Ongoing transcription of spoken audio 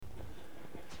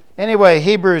Anyway,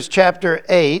 Hebrews chapter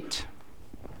 8.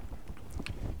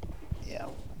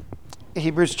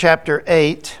 Hebrews chapter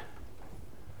 8,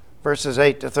 verses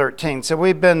 8 to 13. So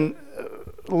we've been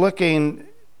looking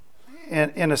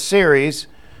in a series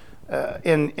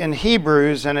in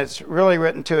Hebrews, and it's really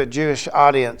written to a Jewish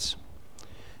audience.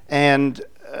 And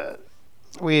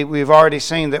we've already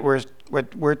seen that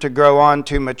we're to grow on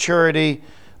to maturity,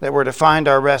 that we're to find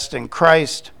our rest in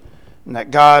Christ, and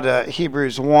that God,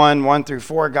 Hebrews 1 through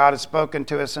 4, God has spoken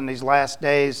to us in these last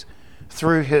days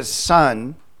through His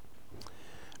Son.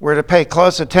 We're to pay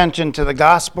close attention to the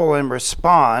gospel and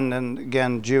respond, and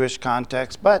again, Jewish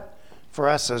context, but for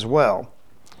us as well.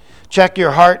 Check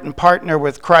your heart and partner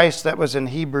with Christ. That was in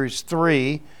Hebrews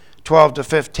 3, 12 to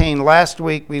 15. Last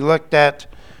week we looked at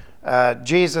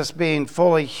Jesus being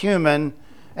fully human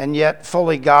and yet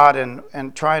fully God,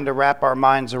 and trying to wrap our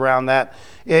minds around that.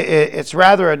 It's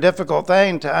rather a difficult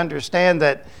thing to understand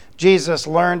that Jesus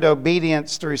learned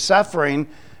obedience through suffering,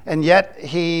 and yet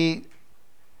He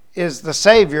is the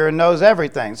Savior and knows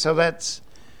everything. So that's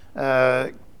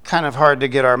kind of hard to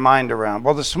get our mind around.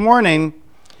 Well, this morning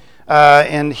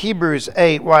in Hebrews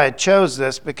 8, why I chose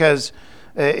this, because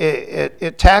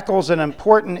it tackles an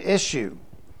important issue,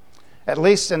 at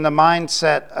least in the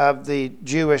mindset of the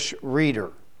Jewish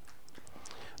reader.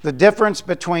 The difference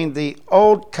between the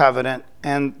Old Covenant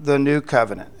and the New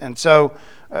Covenant. And so,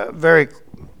 very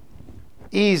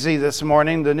easy this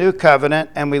morning, the New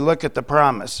Covenant, and we look at the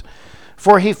promise.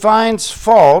 For He finds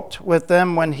fault with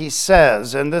them when He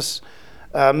says, and this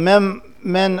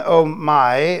men o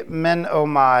mai,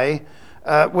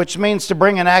 which means to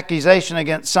bring an accusation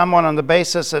against someone on the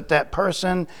basis that that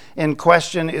person in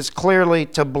question is clearly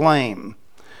to blame.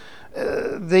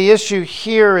 The issue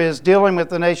here is dealing with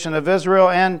the nation of Israel,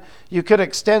 and you could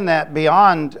extend that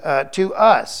beyond to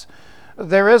us.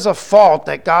 There is a fault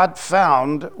that God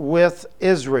found with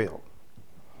Israel.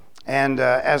 And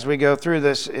as we go through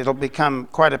this, it'll become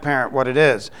quite apparent what it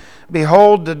is.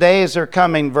 Behold, the days are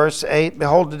coming, verse 8.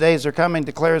 Behold, the days are coming,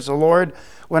 declares the Lord,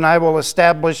 when I will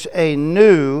establish a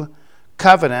new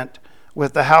covenant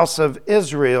with the house of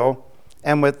Israel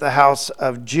and with the house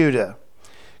of Judah.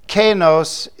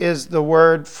 Kainos is the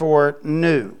word for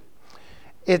new.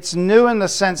 It's new in the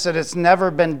sense that it's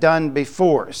never been done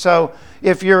before. So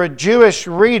if you're a Jewish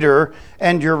reader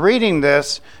and you're reading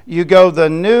this, you go, the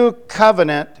new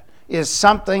covenant is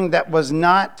something that was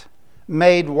not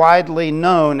made widely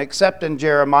known except in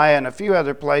Jeremiah and a few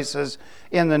other places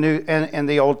in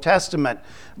the Old Testament,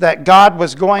 that God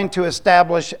was going to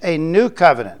establish a new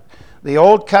covenant. The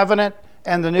Old Covenant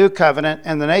and the New Covenant,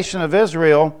 and the nation of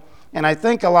Israel, and I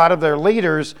think a lot of their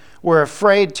leaders were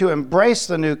afraid to embrace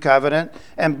the New Covenant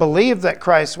and believe that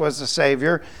Christ was the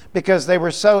Savior because they were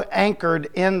so anchored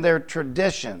in their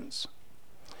traditions.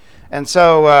 And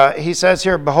so he says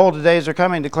here, behold, the days are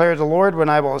coming, declares the Lord, when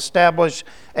I will establish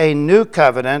a new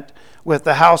covenant with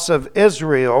the house of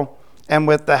Israel and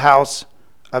with the house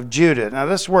of Judah. Now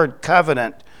this word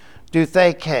covenant,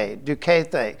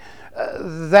 dukethe,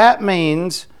 that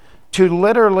means to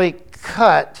literally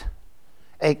cut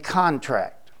a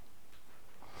contract.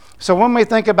 So when we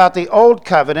think about the Old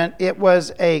Covenant, it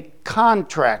was a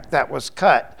contract that was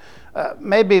cut.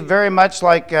 Maybe very much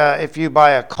like if you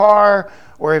buy a car,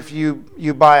 or if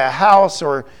you buy a house,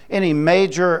 or any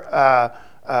major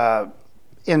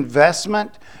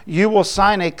investment, you will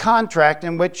sign a contract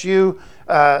in which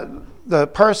the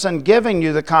person giving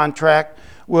you the contract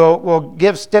will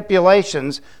give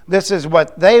stipulations. This is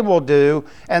what they will do.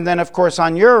 And then, of course,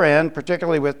 on your end,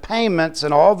 particularly with payments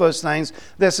and all those things,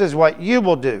 this is what you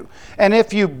will do. And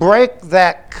if you break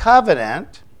that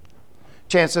covenant,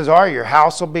 chances are your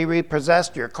house will be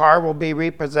repossessed, your car will be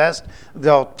repossessed,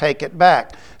 they'll take it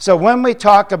back. So when we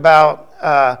talk about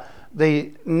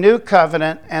the New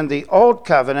Covenant and the Old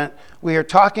Covenant, we are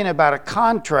talking about a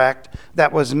contract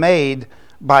that was made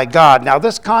by God. Now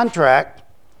this contract,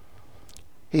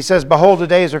 he says, behold, the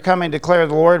days are coming, declare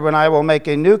the Lord, when I will make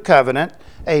a new covenant,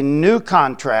 a new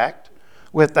contract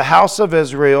with the house of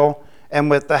Israel and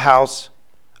with the house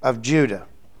of Judah.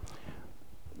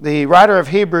 The writer of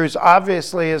Hebrews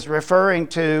obviously is referring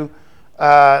to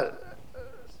a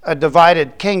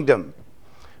divided kingdom.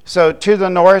 So to the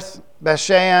north,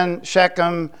 Bethshan,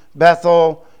 Shechem,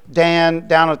 Bethel, Dan,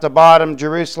 down at the bottom,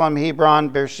 Jerusalem, Hebron,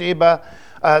 Beersheba.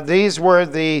 These were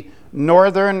the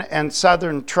northern and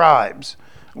southern tribes.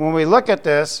 When we look at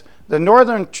this, the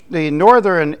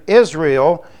northern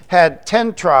Israel had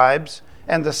 10 tribes,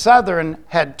 and the southern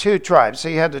had 2 tribes. So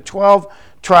you had the 12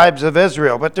 tribes of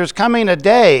Israel. But there's coming a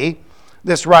day,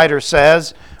 this writer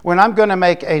says, when I'm going to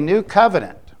make a new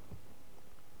covenant.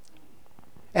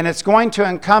 And it's going to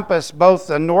encompass both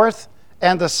the north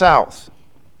and the south.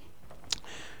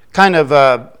 Kind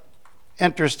of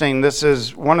interesting. This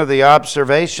is one of the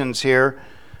observations here.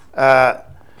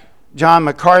 John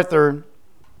MacArthur,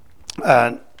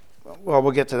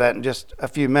 we'll get to that in just a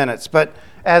few minutes. But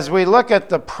as we look at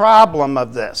the problem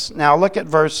of this, now look at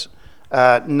verse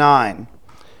 9.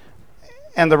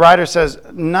 And the writer says,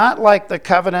 "Not like the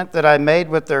covenant that I made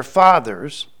with their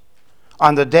fathers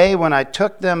on the day when I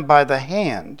took them by the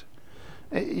hand."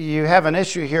 You have an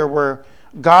issue here where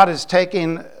God is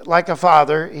taking, like a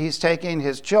father, he's taking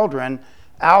his children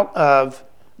out of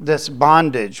this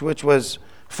bondage, which was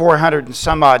 400 and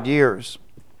some odd years,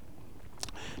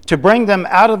 to bring them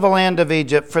out of the land of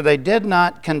Egypt, for they did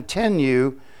not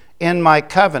continue in my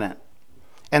covenant.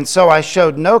 And so I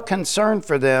showed no concern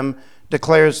for them,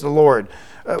 declares the Lord.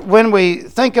 When we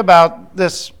think about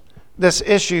this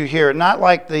issue here, not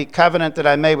like the covenant that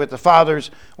I made with the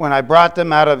fathers when I brought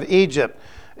them out of Egypt.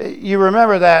 You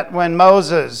remember that when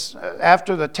Moses,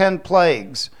 after the 10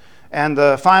 plagues, and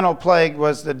the final plague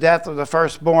was the death of the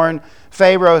firstborn,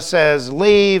 Pharaoh says,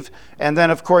 "Leave," and then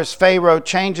of course Pharaoh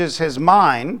changes his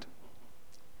mind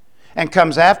and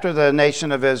comes after the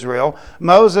nation of Israel.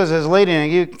 Moses is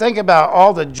leading. You think about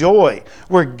all the joy.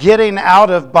 We're getting out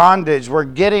of bondage. We're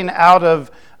getting out of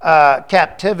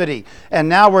captivity. And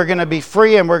now we're going to be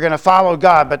free and we're going to follow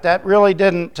God. But that really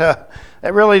didn't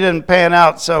pan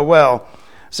out so well.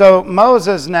 So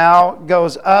Moses now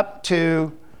goes up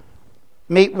to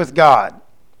meet with God.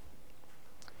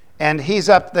 And he's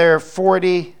up there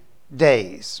 40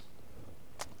 days.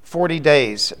 40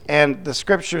 days. And the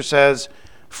scripture says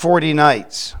 40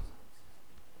 nights.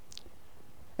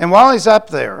 And while he's up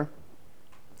there,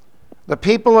 the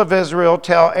people of Israel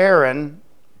tell Aaron,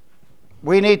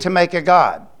 "We need to make a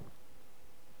god."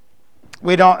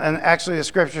 We don't, and actually the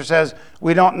scripture says,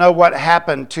 we don't know what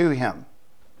happened to him.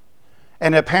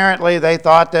 And apparently they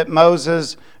thought that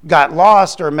Moses got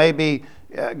lost or maybe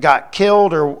got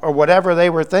killed or whatever they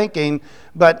were thinking.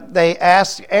 But they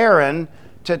asked Aaron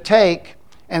to take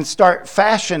and start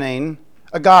fashioning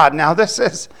a god. Now this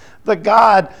is the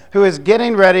God who is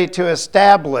getting ready to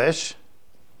establish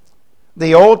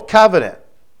the old covenant,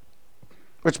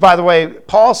 which, by the way,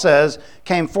 Paul says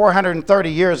came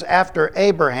 430 years after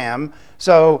Abraham.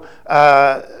 So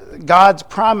God's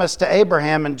promise to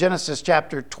Abraham in Genesis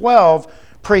chapter 12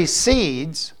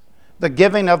 precedes the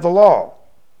giving of the law.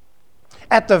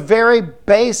 At the very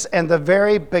base and the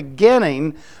very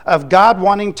beginning of God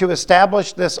wanting to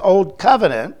establish this old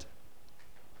covenant,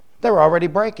 they were already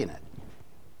breaking it.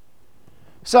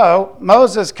 So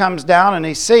Moses comes down and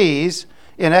he sees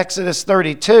in Exodus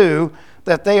 32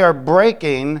 that they are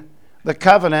breaking the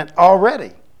covenant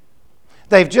already.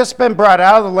 They've just been brought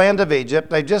out of the land of Egypt.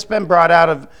 They've just been brought out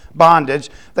of bondage.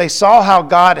 They saw how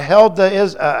God held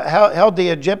the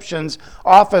Egyptians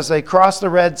off as they crossed the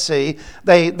Red Sea.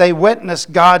 They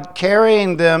witnessed God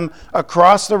carrying them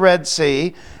across the Red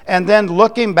Sea. And then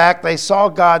looking back, they saw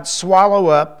God swallow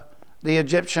up the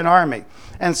Egyptian army.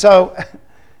 And so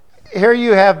here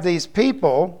you have these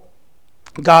people,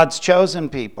 God's chosen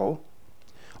people,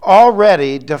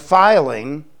 already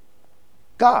defiling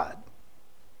God.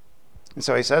 And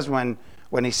so he says when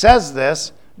he says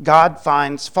this, God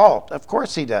finds fault. Of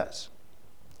course he does.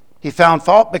 He found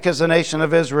fault because the nation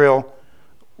of Israel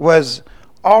was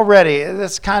already,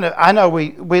 this kind of, I know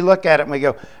we look at it and we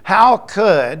go, how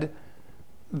could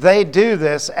they do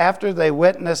this after they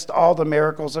witnessed all the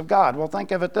miracles of God? Well,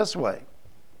 think of it this way.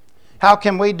 How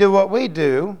can we do what we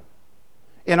do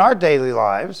in our daily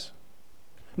lives,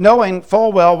 knowing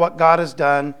full well what God has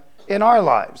done in our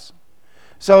lives?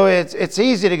 So it's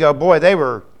easy to go, boy, they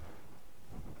were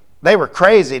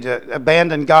crazy to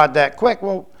abandon God that quick.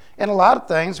 Well, in a lot of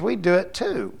things, we do it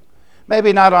too.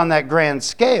 Maybe not on that grand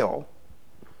scale,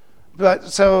 but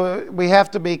so we have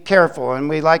to be careful, and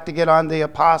we like to get on the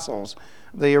apostles,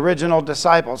 the original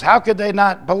disciples. How could they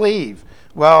not believe?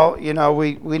 Well,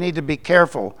 we need to be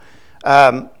careful.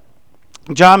 John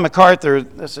MacArthur,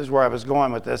 this is where I was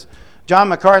going with this. John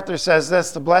MacArthur says this: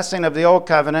 the blessing of the old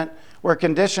covenant were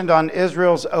conditioned on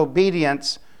Israel's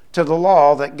obedience to the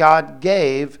law that God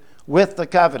gave with the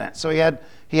covenant. So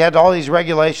he had all these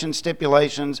regulations,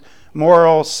 stipulations,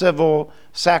 moral, civil,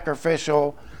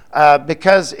 sacrificial.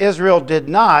 Because Israel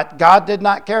God did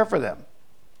not care for them.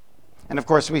 And of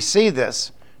course we see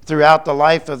this throughout the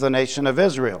life of the nation of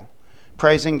Israel.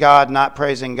 Praising God, not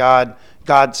praising God,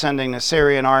 God sending a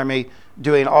Syrian army,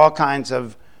 doing all kinds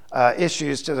of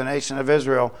issues to the nation of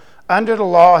Israel. Under the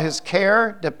law, his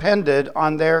care depended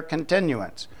on their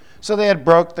continuance. So they had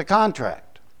broke the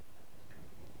contract.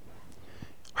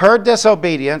 Her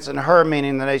disobedience, and her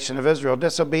meaning the nation of Israel,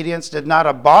 disobedience did not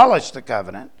abolish the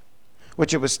covenant,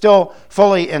 which it was still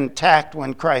fully intact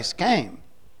when Christ came,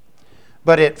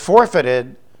 but it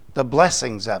forfeited the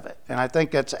blessings of it. And I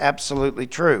think that's absolutely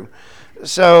true.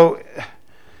 So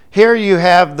here you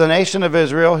have the nation of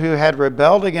Israel who had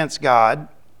rebelled against God,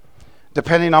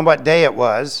 depending on what day it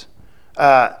was.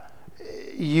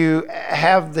 You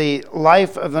have the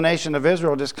life of the nation of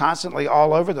Israel just constantly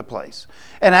all over the place.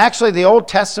 And actually, the Old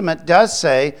Testament does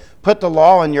say, put the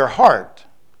law in your heart.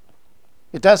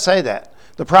 It does say that.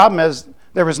 The problem is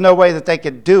there was no way that they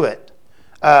could do it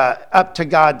up to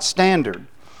God's standard.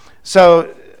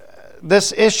 So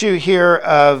this issue here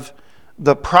of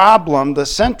the problem, the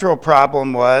central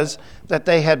problem was that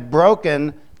they had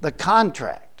broken the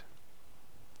contract.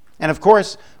 And of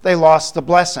course, they lost the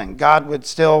blessing. God would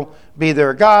still be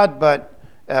their God, but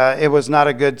it was not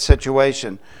a good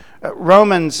situation.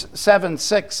 Romans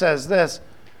 7:6 says this,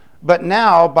 but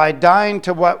now by dying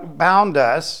to what bound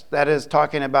us, that is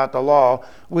talking about the law,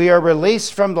 we are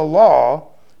released from the law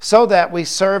so that we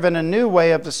serve in a new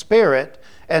way of the Spirit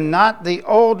and not the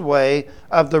old way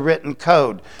of the written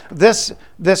code.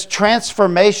 This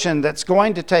transformation that's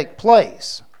going to take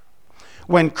place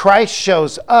when Christ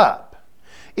shows up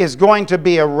is going to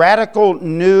be a radical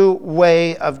new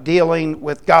way of dealing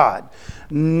with God.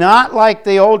 Not like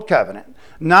the old covenant,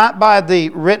 not by the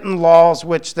written laws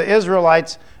which the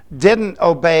Israelites didn't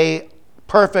obey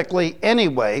perfectly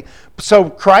anyway. So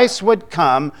Christ would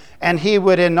come and he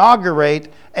would inaugurate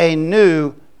a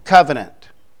new covenant.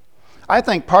 I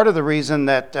think part of the reason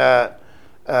that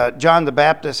John the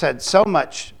Baptist had so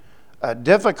much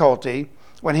difficulty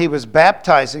when he was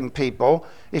baptizing people,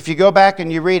 if you go back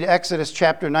and you read Exodus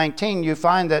chapter 19, you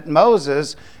find that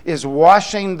Moses is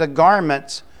washing the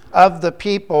garments of the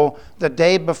people the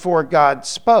day before God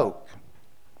spoke.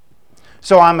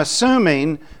 So I'm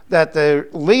assuming that the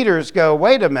leaders go,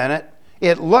 wait a minute,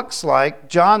 it looks like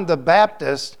John the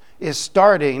Baptist is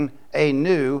starting a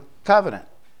new covenant.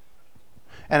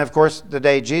 And of course, the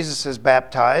day Jesus is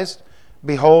baptized,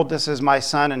 behold, this is my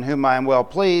son in whom I am well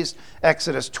pleased.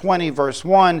 Exodus 20, verse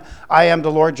 1, I am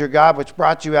the Lord your God, which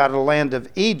brought you out of the land of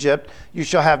Egypt. You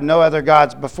shall have no other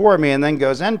gods before me, and then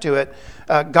goes into it.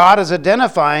 God is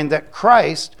identifying that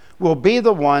Christ will be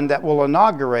the one that will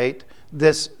inaugurate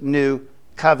this new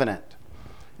covenant.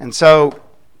 And so,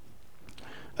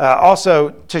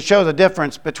 also to show the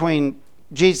difference between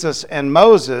Jesus and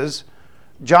Moses,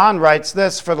 John writes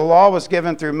this, for the law was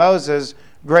given through Moses,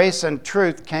 grace and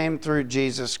truth came through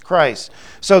Jesus Christ.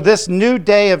 So this new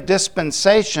day of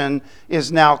dispensation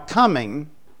is now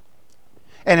coming,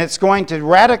 and it's going to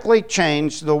radically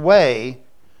change the way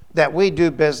that we do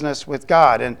business with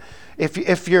God. And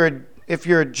if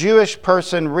you're a Jewish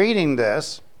person reading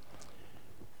this,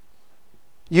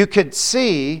 you could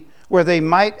see where they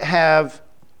might have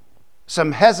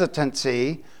some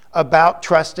hesitancy about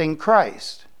trusting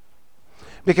Christ.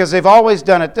 Because they've always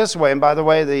done it this way. And by the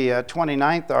way, the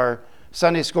 29th, our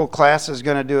Sunday school class is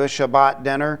going to do a Shabbat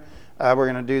dinner.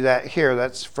 We're going to do that here.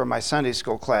 That's for my Sunday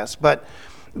school class. But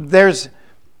there's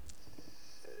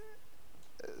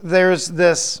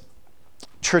this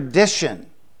tradition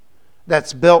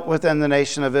that's built within the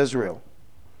nation of Israel.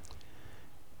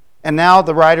 And now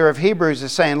the writer of Hebrews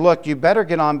is saying, look, you better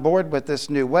get on board with this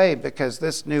new way, because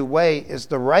this new way is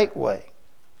the right way.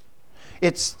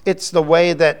 It's the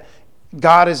way that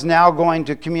God is now going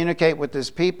to communicate with his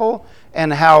people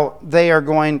and how they are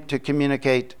going to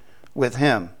communicate with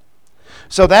him.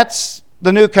 So that's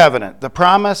the new covenant, the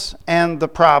promise and the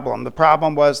problem. The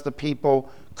problem was the people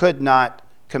could not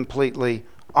completely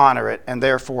honor it and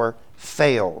therefore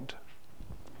failed.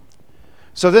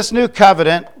 So this new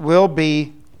covenant will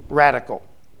be radical,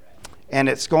 and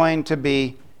it's going to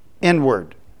be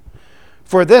inward.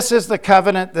 For this is the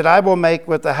covenant that I will make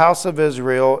with the house of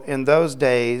Israel in those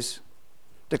days,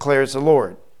 declares the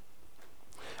Lord.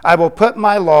 I will put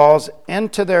my laws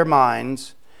into their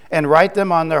minds and write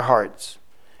them on their hearts,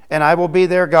 and I will be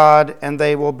their God, and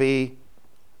they will be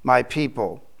my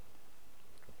people.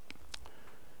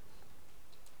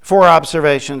 4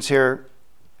 observations here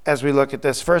as we look at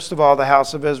this. First of all, the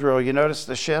house of Israel. You notice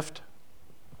the shift?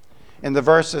 In the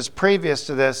verses previous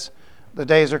to this, the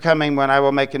days are coming when I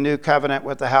will make a new covenant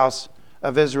with the house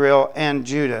of Israel and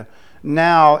Judah.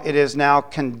 Now it is now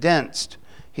condensed.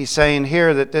 He's saying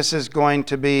here that this is going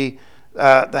to be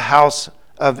the house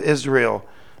of Israel.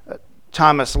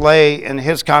 Thomas Lay, in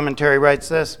his commentary, writes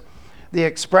this: the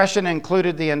expression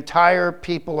included the entire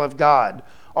people of God.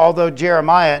 Although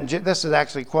Jeremiah, and this is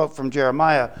actually a quote from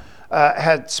Jeremiah,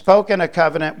 had spoken a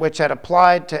covenant which had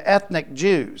applied to ethnic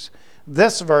Jews,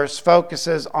 this verse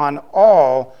focuses on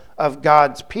all of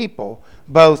God's people,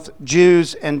 both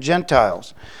Jews and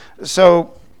Gentiles.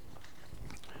 So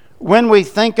when we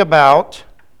think about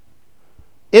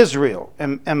Israel,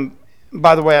 and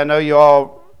by the way, I know you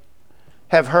all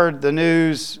have heard the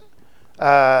news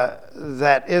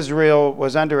that Israel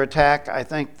was under attack. I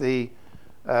think the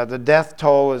death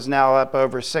toll is now up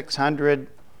over 600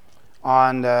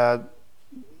 on the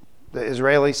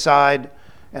Israeli side.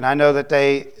 And I know that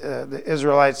the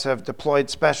Israelites have deployed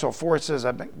special forces.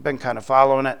 I've been kind of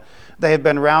following it. They have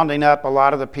been rounding up a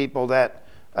lot of the people that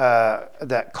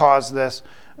caused this.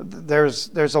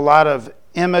 There's a lot of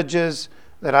images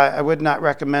that I would not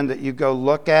recommend that you go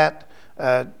look at.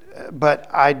 But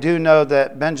I do know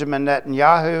that Benjamin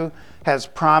Netanyahu has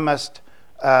promised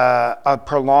a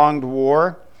prolonged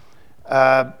war.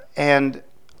 And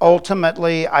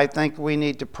ultimately, I think we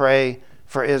need to pray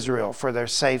for Israel, for their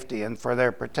safety and for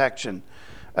their protection.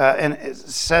 And it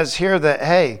says here that,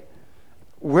 hey,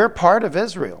 we're part of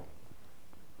Israel.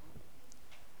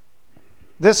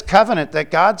 This covenant that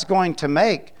God's going to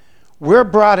make, we're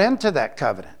brought into that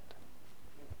covenant.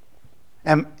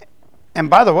 And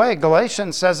by the way,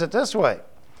 Galatians says it this way.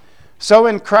 So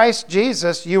in Christ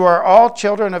Jesus, you are all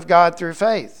children of God through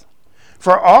faith.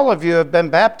 For all of you have been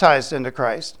baptized into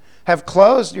Christ, have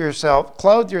clothed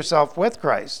yourself with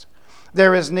Christ.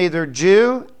 There is neither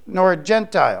Jew nor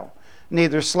Gentile,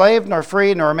 neither slave nor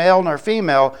free, nor male nor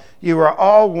female. You are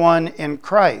all one in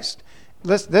Christ.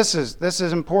 This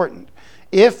is important.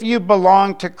 If you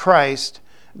belong to Christ,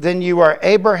 then you are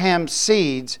Abraham's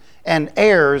seeds and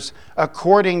heirs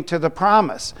according to the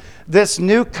promise. This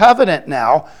new covenant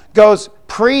now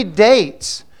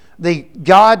predates the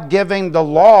God giving the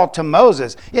law to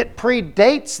Moses. It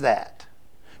predates that.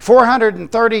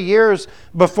 430 years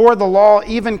before the law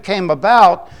even came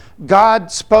about,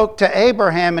 God spoke to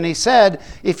Abraham and he said,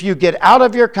 if you get out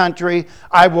of your country,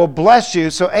 I will bless you.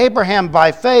 So Abraham,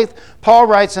 by faith, Paul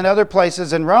writes in other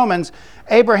places in Romans,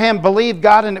 Abraham believed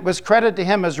God and it was credited to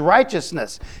him as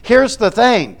righteousness. Here's the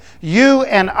thing. You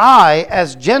and I,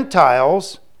 as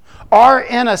Gentiles, are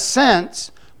in a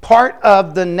sense part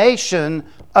of the nation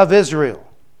of Israel.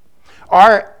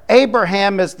 Our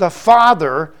Abraham is the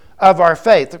father of our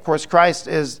faith. Of course, Christ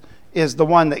is the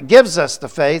one that gives us the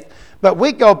faith, but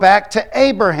we go back to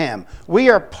Abraham. We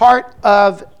are part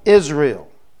of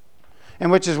Israel.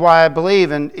 And which is why I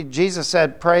believe, and Jesus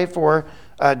said, pray for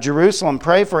Jerusalem,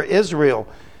 pray for Israel.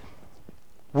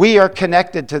 We are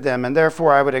connected to them, and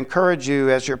therefore I would encourage you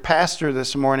as your pastor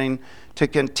this morning to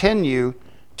continue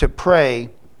to pray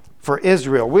for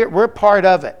Israel. We're part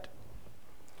of it.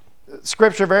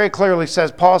 Scripture very clearly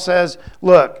says, Paul says,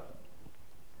 look,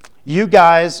 you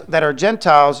guys that are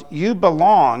Gentiles, you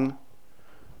belong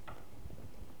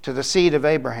to the seed of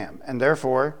Abraham. And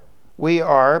therefore, we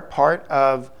are part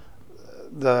of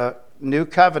the new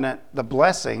covenant, the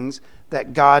blessings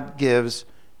that God gives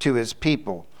to his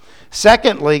people.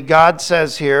 Secondly, God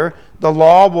says here, the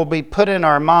law will be put in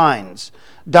our minds.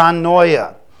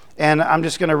 Donoia. And I'm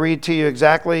just going to read to you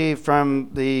exactly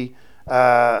from the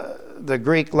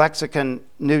Greek lexicon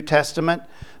New Testament.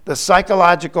 The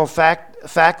psychological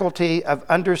faculty of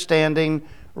understanding,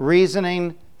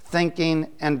 reasoning, thinking,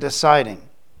 and deciding.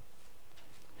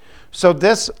 So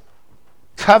this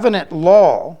covenant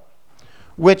law,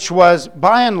 which was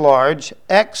by and large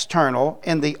external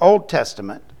in the Old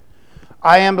Testament,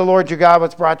 I am the Lord your God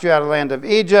which brought you out of the land of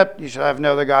Egypt. You shall have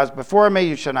no other gods before me.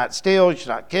 You shall not steal. You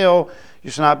shall not kill.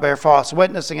 You shall not bear false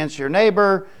witness against your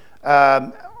neighbor.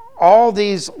 All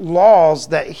these laws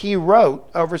that he wrote,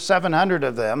 over 700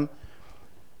 of them,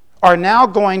 are now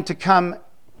going to come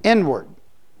inward.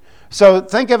 So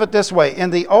think of it this way.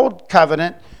 In the Old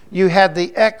Covenant, you had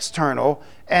the external,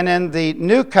 and in the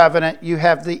New Covenant, you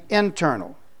have the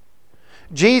internal.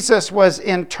 Jesus was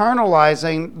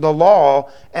internalizing the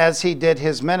law as he did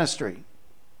his ministry.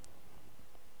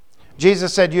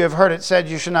 Jesus said, you have heard it said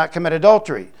you should not commit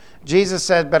adultery. Jesus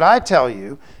said, but I tell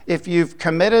you, if you've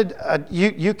committed,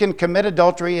 you can commit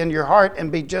adultery in your heart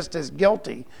and be just as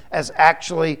guilty as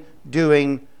actually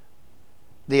doing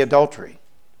the adultery.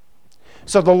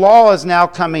 So the law is now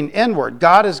coming inward.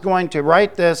 God is going to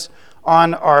write this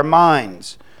on our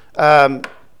minds.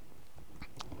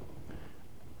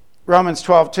 Romans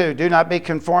 12:2, do not be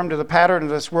conformed to the pattern of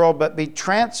this world, but be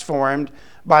transformed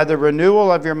by the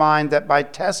renewal of your mind, that by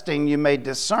testing you may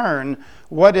discern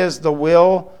what is the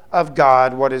will of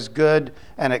God, what is good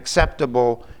and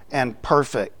acceptable and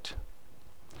perfect.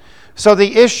 So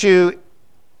the issue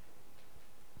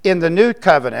in the new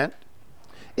covenant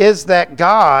is that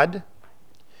God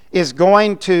is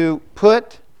going to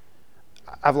put,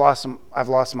 I've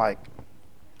lost Mike.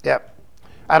 Yep.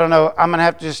 I don't know. I'm going to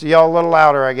have to just yell a little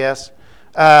louder, I guess.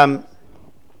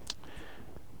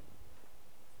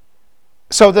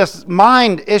 So this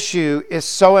mind issue is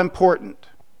so important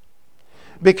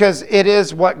because it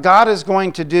is what God is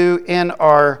going to do in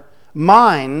our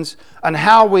minds and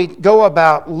how we go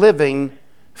about living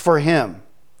for Him.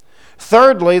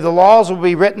 Thirdly, the laws will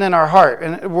be written in our heart.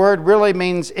 And the word really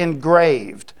means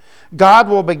engraved. God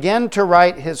will begin to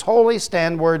write His holy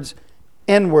standards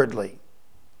inwardly.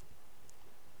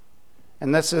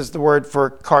 And this is the word for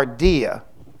cardia.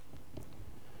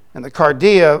 And the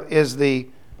cardia is the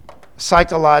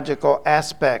psychological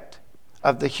aspect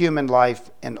of the human life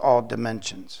in all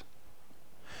dimensions.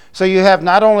 So you have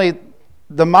not only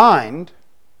the mind,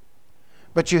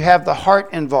 but you have the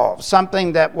heart involved.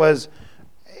 Something that was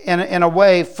in a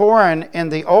way foreign in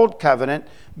the old covenant,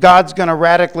 God's going to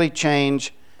radically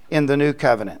change in the new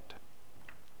covenant.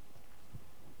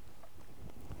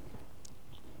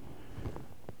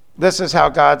 This is how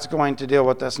God's going to deal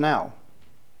with us now.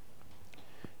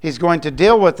 He's going to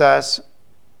deal with us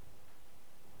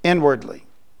inwardly.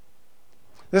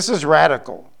 This is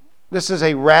radical. This is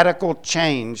a radical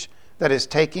change that is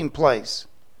taking place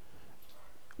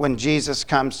when Jesus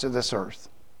comes to this earth.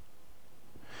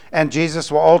 And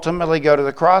Jesus will ultimately go to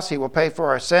the cross. He will pay for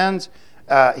our sins.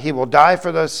 He will die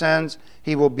for those sins.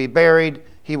 He will be buried.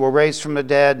 He will raise from the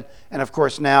dead. And of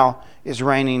course now is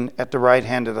reigning at the right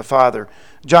hand of the Father.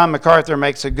 John MacArthur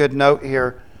makes a good note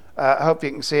here. I hope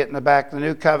you can see it in the back. The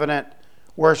new covenant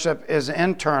worship is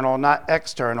internal, not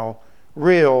external.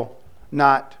 Real,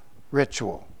 not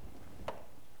ritual.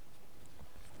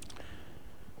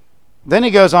 Then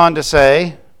he goes on to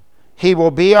say, He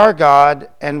will be our God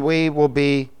and we will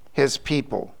be His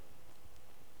people.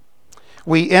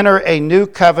 We enter a new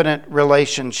covenant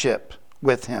relationship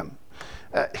with Him.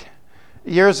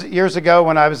 Years ago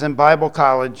when I was in Bible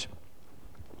college,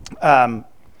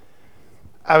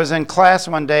 I was in class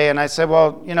one day and I said,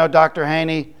 well, you know, Dr.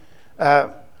 Haney,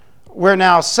 we're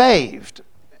now saved.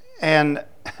 And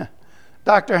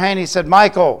Dr. Haney said,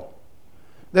 Michael,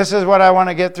 this is what I want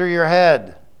to get through your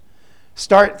head.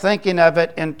 Start thinking of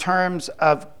it in terms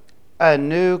of a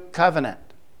new covenant.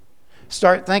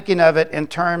 Start thinking of it in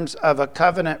terms of a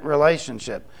covenant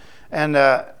relationship. And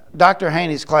Dr.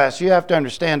 Haney's class, you have to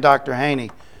understand Dr. Haney.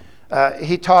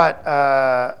 He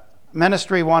taught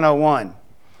Ministry 101.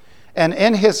 And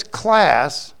in his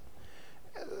class,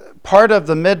 part of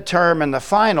the midterm and the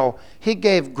final, he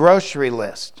gave grocery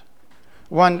list.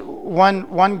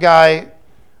 One guy,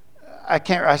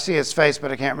 I see his face,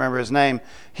 but I can't remember his name.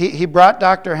 He brought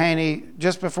Dr. Haney,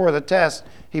 just before the test,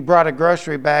 he brought a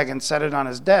grocery bag and set it on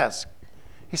his desk.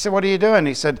 He said, what are you doing?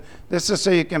 He said, this is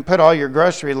so you can put all your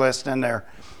grocery list in there.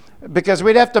 Because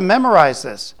we'd have to memorize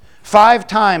this. 5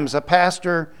 times a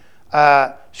pastor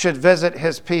should visit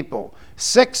his people.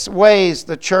 6 ways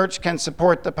the church can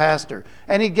support the pastor.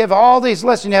 And he'd give all these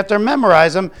lists, and you have to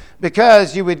memorize them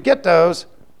because you would get those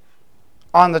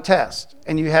on the test.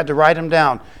 And you had to write them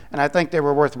down. And I think they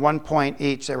were worth 1 point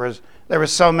each. There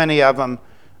was so many of them.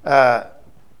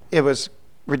 It was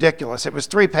ridiculous. It was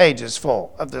 3 pages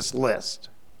full of this list.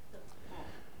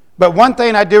 But one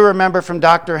thing I do remember from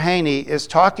Dr. Haney is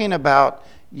talking about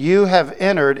you have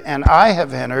entered and I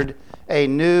have entered a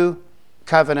new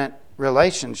covenant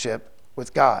relationship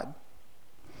with God.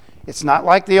 It's not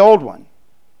like the old one.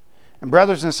 And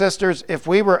brothers and sisters, if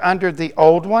we were under the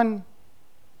old one,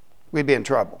 we'd be in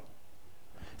trouble.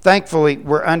 Thankfully,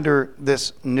 we're under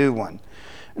this new one.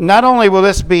 Not only will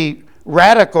this be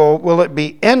radical, will it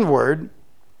be inward,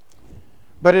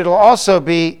 but it'll also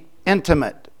be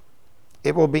intimate.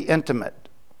 It will be intimate.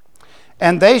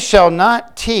 And they shall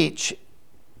not teach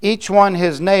each one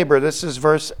his neighbor. This is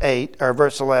verse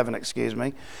 11, excuse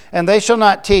me. And they shall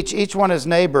not teach each one his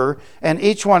neighbor and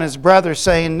each one his brother,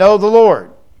 saying, know the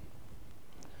Lord.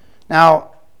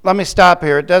 Now, let me stop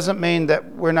here. It doesn't mean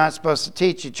that we're not supposed to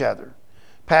teach each other.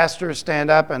 Pastors stand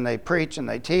up and they preach and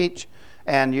they teach.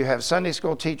 And you have Sunday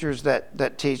school teachers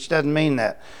that teach. Doesn't mean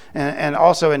that. And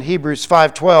also in Hebrews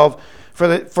 5:12,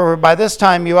 for by this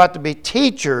time you ought to be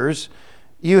teachers.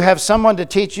 You have someone to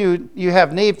teach you. You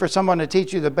have need for someone to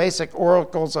teach you the basic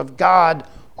oracles of God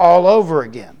all over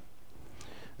again.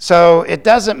 So it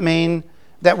doesn't mean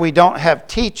that we don't have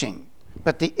teaching.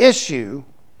 But the issue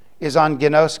is on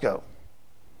gnosko.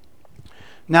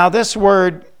 Now this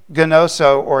word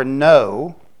gnoso or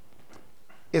know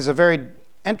is a very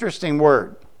interesting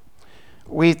word.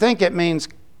 We think it means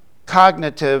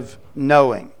cognitive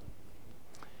knowing.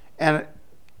 And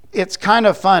it's kind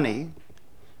of funny.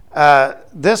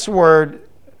 This word,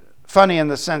 funny in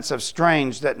the sense of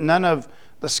strange, that none of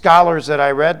the scholars that I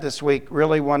read this week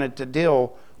really wanted to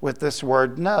deal with this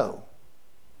word know.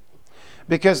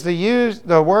 Because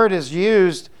the word is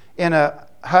used in a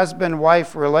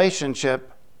husband-wife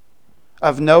relationship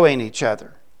of knowing each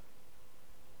other.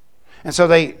 And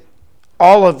so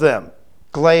all of them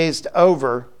glazed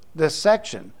over this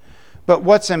section. But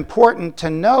what's important to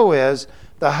know is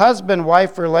the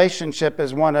husband-wife relationship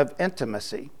is one of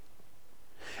intimacy.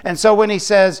 And so when he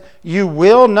says, you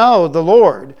will know the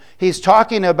Lord, he's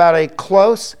talking about a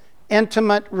close,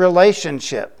 intimate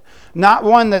relationship. Not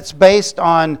one that's based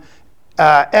on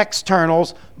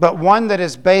externals, but one that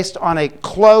is based on a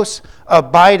close,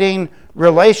 abiding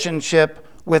relationship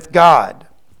with God.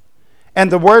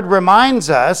 And the Word reminds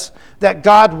us that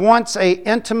God wants an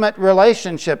intimate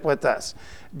relationship with us.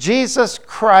 Jesus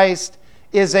Christ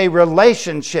is a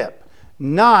relationship,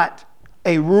 not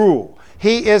a rule.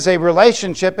 He is a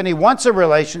relationship, and He wants a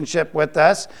relationship with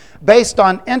us based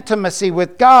on intimacy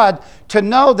with God, to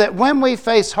know that when we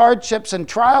face hardships and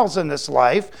trials in this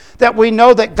life, that we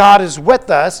know that God is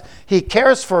with us, He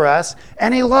cares for us,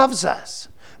 and He loves us.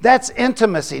 That's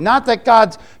intimacy. Not that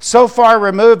God's so far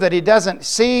removed that He doesn't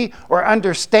see or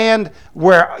understand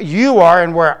where you are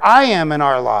and where I am in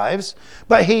our lives,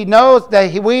 but He knows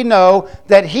that we know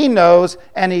that He knows,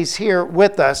 and He's here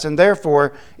with us, and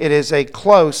therefore it is a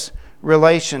close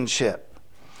relationship.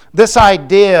 This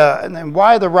idea, and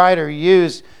why the writer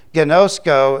used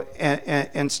gnosko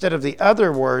instead of the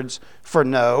other words for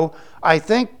know, I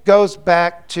think goes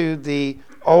back to the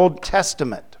Old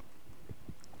Testament.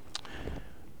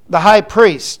 The high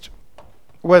priest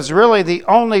was really the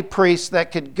only priest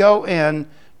that could go in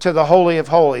to the Holy of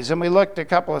Holies. And we looked a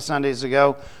couple of Sundays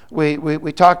ago, we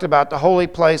talked about the holy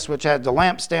place, which had the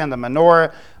lampstand, the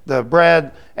menorah, the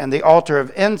bread, and the altar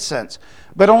of incense.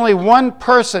 But only one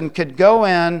person could go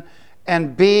in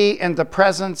and be in the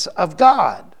presence of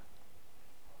God.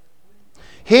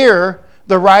 Here,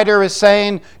 the writer is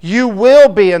saying, you will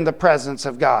be in the presence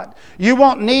of God. You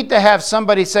won't need to have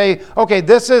somebody say, okay,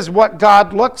 this is what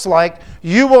God looks like.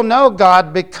 You will know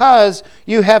God because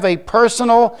you have a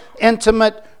personal,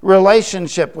 intimate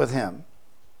relationship with Him.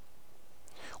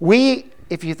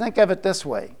 If you think of it this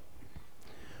way,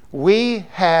 we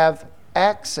have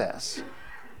access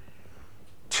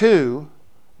to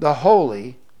the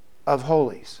Holy of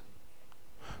Holies.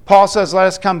 Paul says, let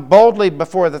us come boldly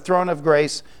before the throne of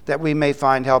grace that we may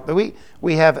find help.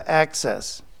 We have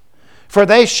access. For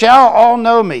they shall all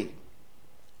know me.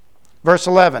 Verse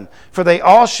 11, for they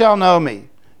all shall know me,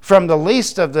 from the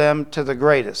least of them to the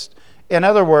greatest. In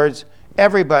other words,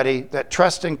 everybody that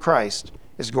trusts in Christ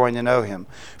is going to know Him.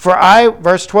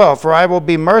 Verse 12, for I will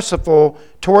be merciful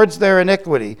towards their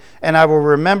iniquity, and I will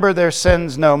remember their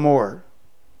sins no more.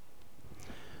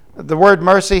 The word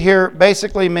mercy here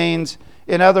basically means,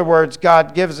 in other words,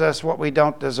 God gives us what we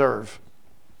don't deserve.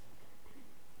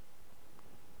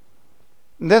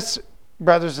 This,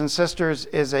 brothers and sisters,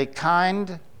 is a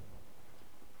kind,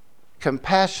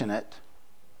 compassionate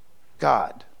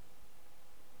God.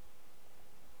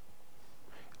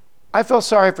 I feel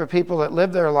sorry for people that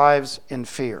live their lives in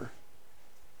fear.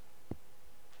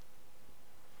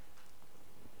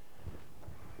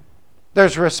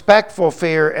 There's respectful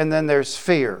fear, and then there's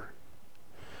fear.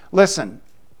 Listen,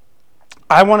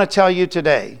 I want to tell you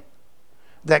today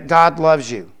that God loves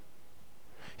you.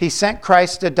 He sent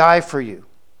Christ to die for you.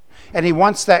 And He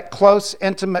wants that close,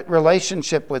 intimate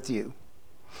relationship with you.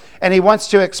 And He wants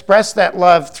to express that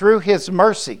love through His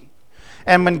mercy.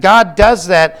 And when God does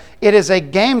that, it is a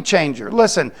game changer.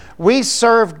 Listen, we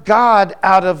serve God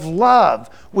out of love.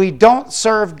 We don't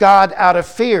serve God out of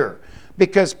fear,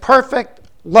 because perfect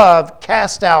love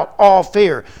casts out all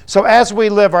fear. So as we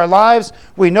live our lives,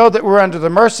 we know that we're under the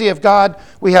mercy of God.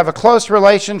 We have a close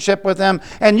relationship with Him.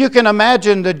 And you can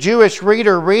imagine the Jewish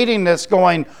reader reading this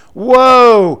going,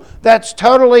 whoa, that's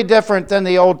totally different than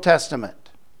the Old Testament.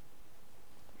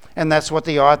 And that's what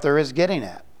the author is getting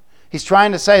at. He's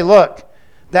trying to say, look,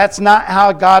 that's not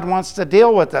how God wants to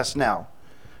deal with us now.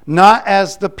 Not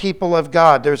as the people of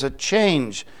God. There's a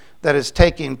change that is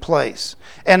taking place.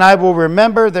 And I will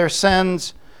remember their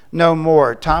sins no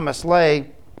more. Thomas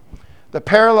Lay, the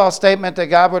parallel statement that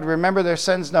God would remember their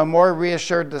sins no more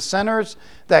reassured the sinners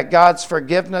that God's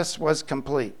forgiveness was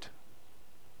complete.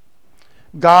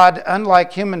 God,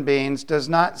 unlike human beings, does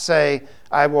not say,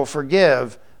 I will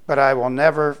forgive, but I will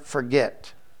never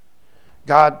forget.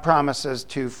 God promises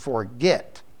to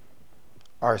forget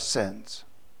our sins.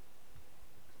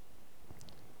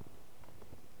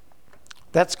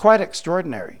 That's quite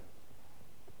extraordinary.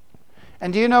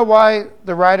 And do you know why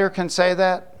the writer can say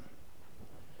that?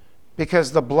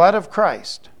 Because the blood of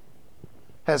Christ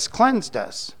has cleansed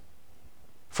us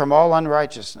from all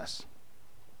unrighteousness.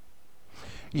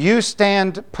 You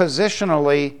stand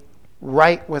positionally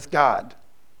right with God.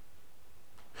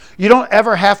 You don't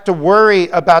ever have to worry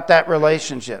about that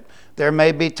relationship. There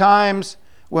may be times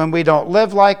when we don't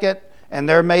live like it, and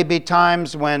there may be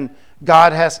times when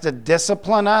God has to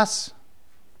discipline us.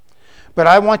 But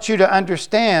I want you to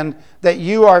understand that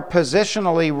you are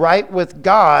positionally right with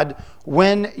God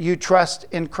when you trust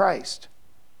in Christ.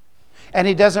 And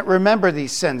He doesn't remember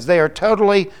these sins. They are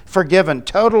totally forgiven,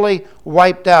 totally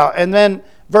wiped out. And then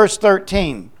verse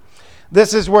 13.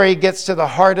 This is where he gets to the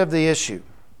heart of the issue.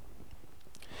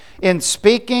 In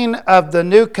speaking of the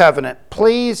new covenant,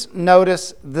 please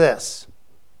notice this.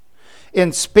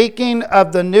 In speaking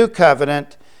of the new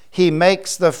covenant, he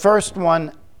makes the first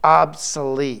one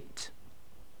obsolete.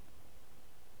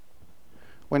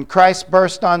 When Christ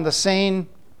burst on the scene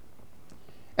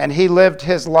and he lived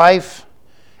his life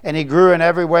and he grew in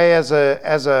every way as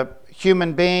a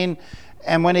human being,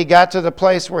 and when he got to the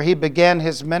place where he began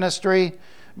his ministry,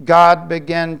 God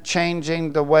began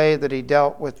changing the way that he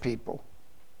dealt with people.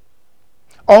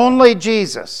 Only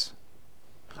Jesus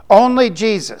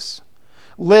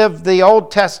lived the Old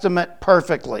Testament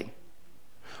perfectly.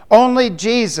 Only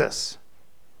Jesus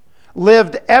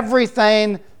lived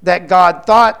everything that God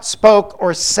thought, spoke,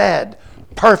 or said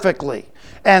perfectly.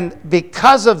 And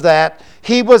because of that,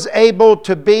 he was able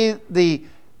to be the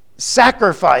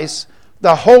sacrifice,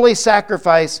 the holy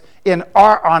sacrifice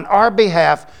on our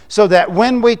behalf, so that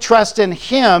when we trust in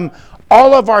him,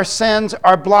 all of our sins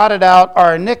are blotted out,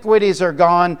 our iniquities are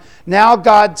gone. Now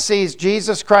God sees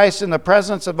Jesus Christ in the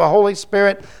presence of the Holy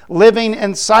Spirit living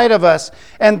inside of us.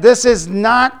 And this is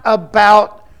not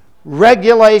about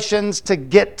regulations to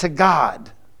get to God.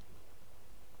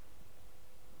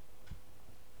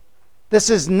 This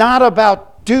is not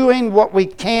about doing what we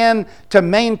can to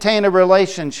maintain a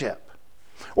relationship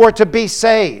or to be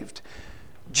saved.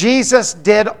 Jesus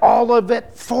did all of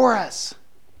it for us.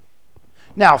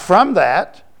 Now, from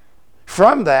that,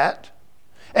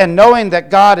 and knowing that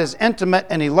God is intimate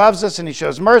and he loves us and he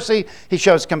shows mercy, he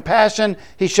shows compassion,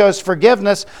 he shows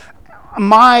forgiveness, on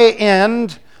my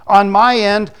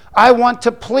end, I want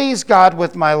to please God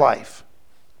with my life.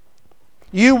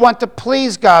 You want to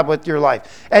please God with your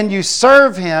life. And you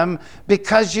serve him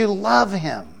because you love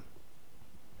him,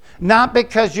 not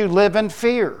because you live in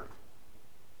fear.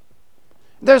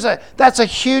 That's a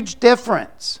huge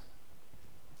difference.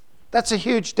 That's a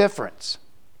huge difference.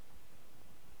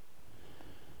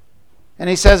 And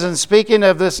he says, in speaking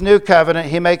of this new covenant,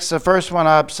 he makes the first one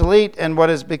obsolete, and what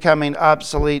is becoming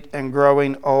obsolete and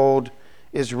growing old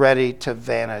is ready to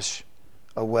vanish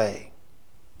away.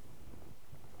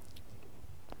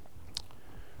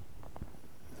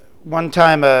 One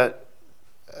time a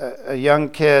young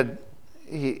kid,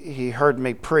 he heard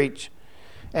me preach,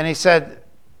 and he said,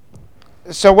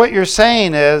 so what you're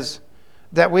saying is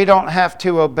that we don't have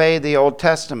to obey the Old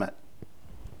Testament.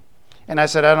 And I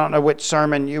said, I don't know which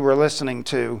sermon you were listening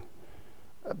to,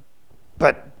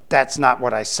 but that's not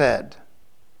what I said.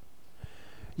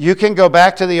 You can go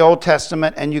back to the Old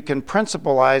Testament and you can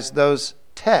principalize those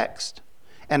texts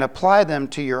and apply them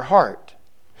to your heart.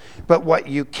 But what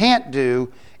you can't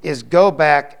do is go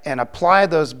back and apply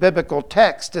those biblical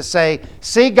texts to say,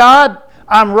 see, God,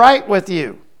 I'm right with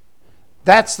you.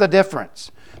 That's the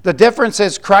difference. The difference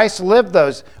is Christ lived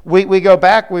those. We go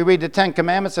back, we read the Ten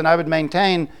Commandments, and I would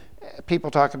maintain, people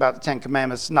talk about the Ten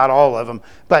Commandments, not all of them,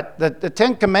 but the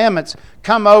Ten Commandments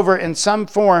come over in some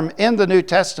form in the New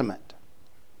Testament.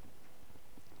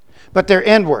 But they're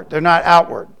inward, they're not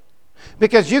outward.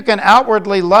 Because you can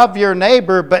outwardly love your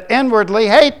neighbor, but inwardly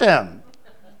hate them.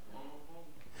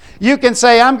 You can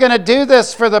say, I'm going to do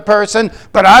this for the person,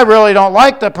 but I really don't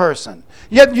like the person.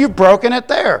 Yet you've broken it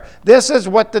there. This is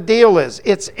what the deal is.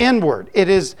 It's inward. It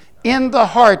is in the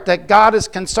heart that God is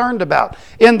concerned about.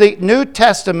 In the New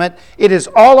Testament, it is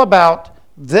all about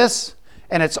this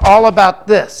and it's all about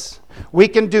this. We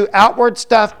can do outward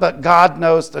stuff, but God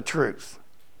knows the truth.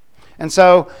 And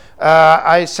so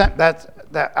I sent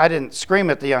that I didn't scream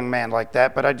at the young man like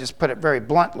that, but I just put it very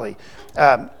bluntly.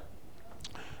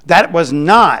 That was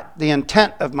not the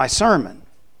intent of my sermon.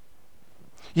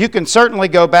 You can certainly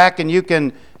go back and you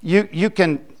can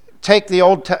take the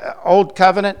old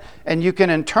covenant and you can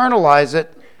internalize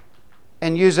it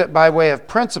and use it by way of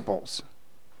principles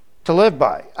to live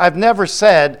by. I've never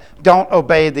said don't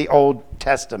obey the Old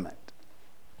Testament.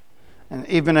 And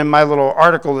even in my little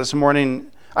article this morning,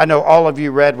 I know all of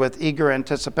you read with eager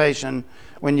anticipation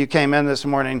when you came in this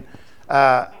morning.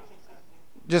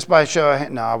 Just by show of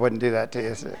hands, no, I wouldn't do that to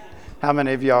you. How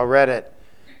many of y'all read it?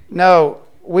 No.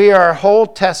 We are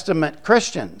Old Testament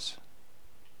Christians.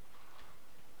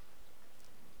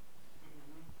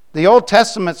 The Old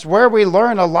Testament's where we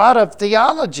learn a lot of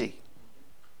theology.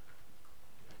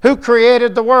 Who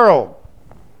created the world?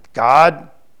 God.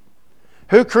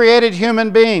 Who created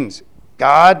human beings?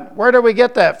 God. Where do we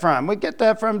get that from? We get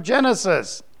that from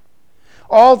Genesis.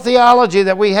 All theology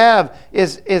that we have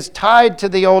is tied to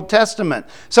the Old Testament.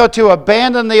 So to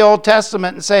abandon the Old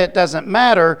Testament and say it doesn't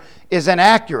matter is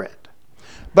inaccurate.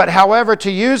 But however,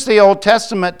 to use the Old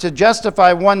Testament to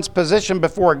justify one's position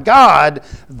before God,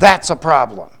 that's a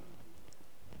problem.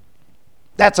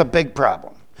 That's a big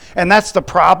problem. And that's the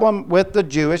problem with the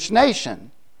Jewish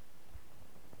nation.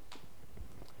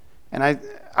 And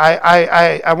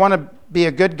I want to be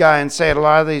a good guy and say that a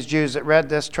lot of these Jews that read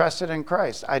this trusted in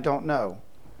Christ. I don't know.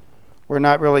 We're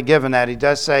not really given that. He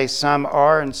does say some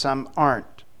are and some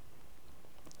aren't.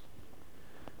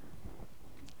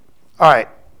 All right.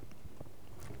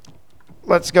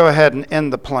 Let's go ahead and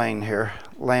end the plane here.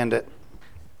 Land it.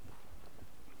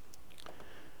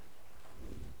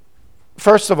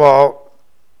 First of all,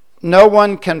 no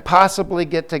one can possibly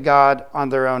get to God on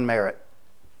their own merit.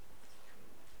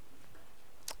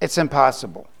 It's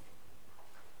impossible.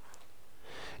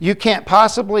 You can't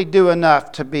possibly do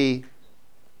enough to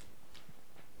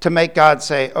make God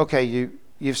say, okay,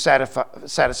 you've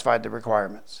satisfied the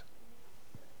requirements.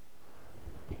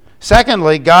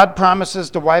 Secondly, God promises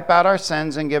to wipe out our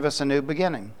sins and give us a new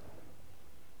beginning.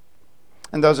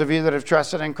 And those of you that have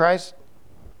trusted in Christ,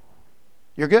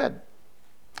 you're good.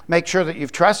 Make sure that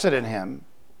you've trusted in Him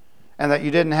and that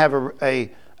you didn't have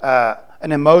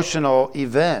an emotional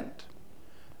event.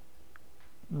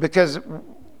 Because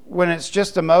when it's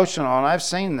just emotional, and I've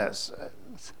seen this,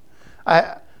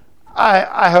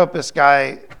 I hope this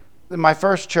guy, in my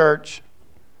first church,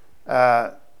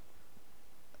 this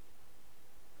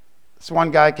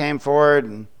one guy came forward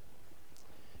and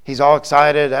he's all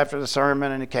excited after the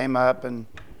sermon, and he came up and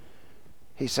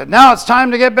he said, "Now it's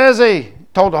time to get busy."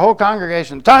 Told the whole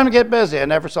congregation, "Time to get busy." I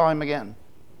never saw him again.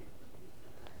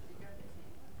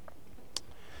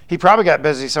 He probably got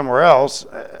busy somewhere else.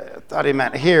 Thought he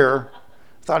meant here,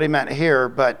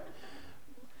 but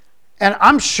and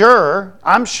I'm sure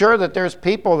that there's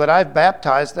people that I've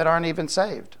baptized that aren't even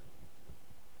saved.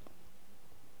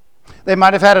 They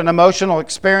might have had an emotional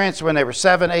experience when they were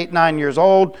 7, 8, 9 years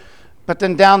old, but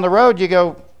then down the road you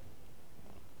go,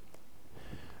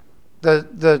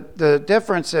 the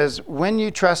difference is when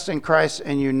you trust in Christ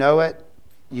and you know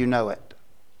it,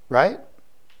 right?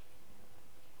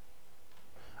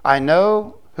 I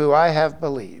know who I have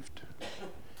believed,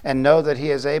 and know that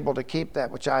He is able to keep that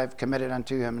which I have committed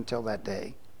unto Him until that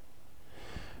day.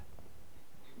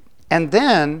 And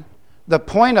then the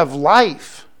point of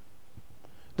life,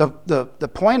 the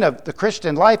point of the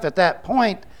Christian life at that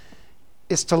point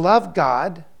is to love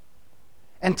God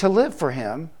and to live for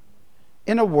Him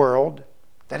in a world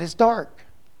that is dark.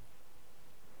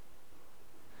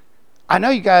 I know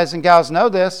you guys and gals know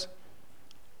this.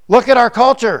 Look at our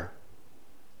culture.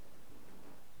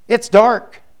 It's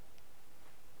dark.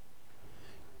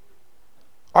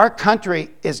 Our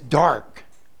country is dark.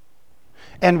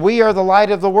 And we are the light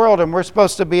of the world, and we're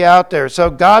supposed to be out there. So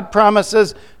God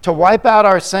promises to wipe out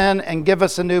our sin and give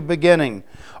us a new beginning.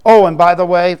 Oh, and by the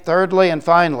way, thirdly and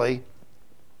finally,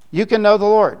 you can know the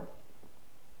Lord.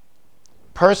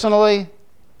 Personally,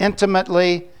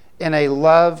 intimately, in a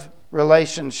love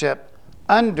relationship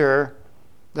under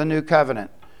the new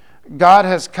covenant. God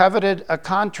has coveted a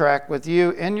contract with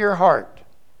you in your heart.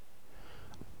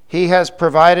 He has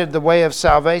provided the way of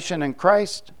salvation in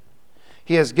Christ.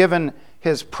 He has given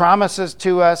His promises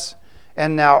to us.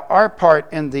 And now our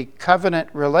part in the covenant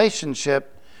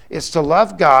relationship is to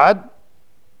love God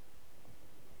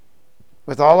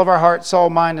with all of our heart, soul,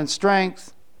 mind, and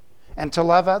strength, and to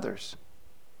love others.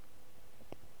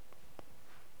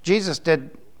 Jesus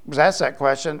was asked that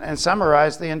question and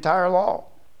summarized the entire law.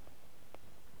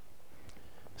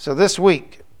 So this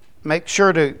week, make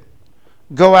sure to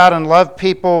go out and love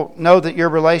people. Know that your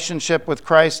relationship with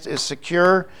Christ is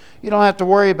secure. You don't have to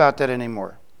worry about that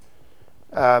anymore.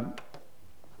 And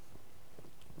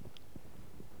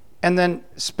then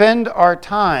spend our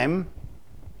time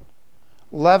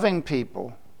loving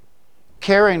people,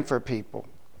 caring for people,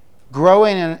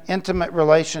 growing in an intimate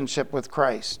relationship with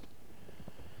Christ.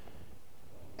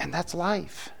 And that's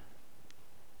life.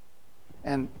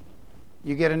 And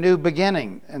you get a new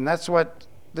beginning. And that's what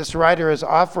this writer is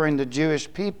offering the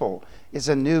Jewish people, is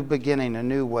a new beginning, a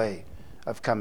new way of coming.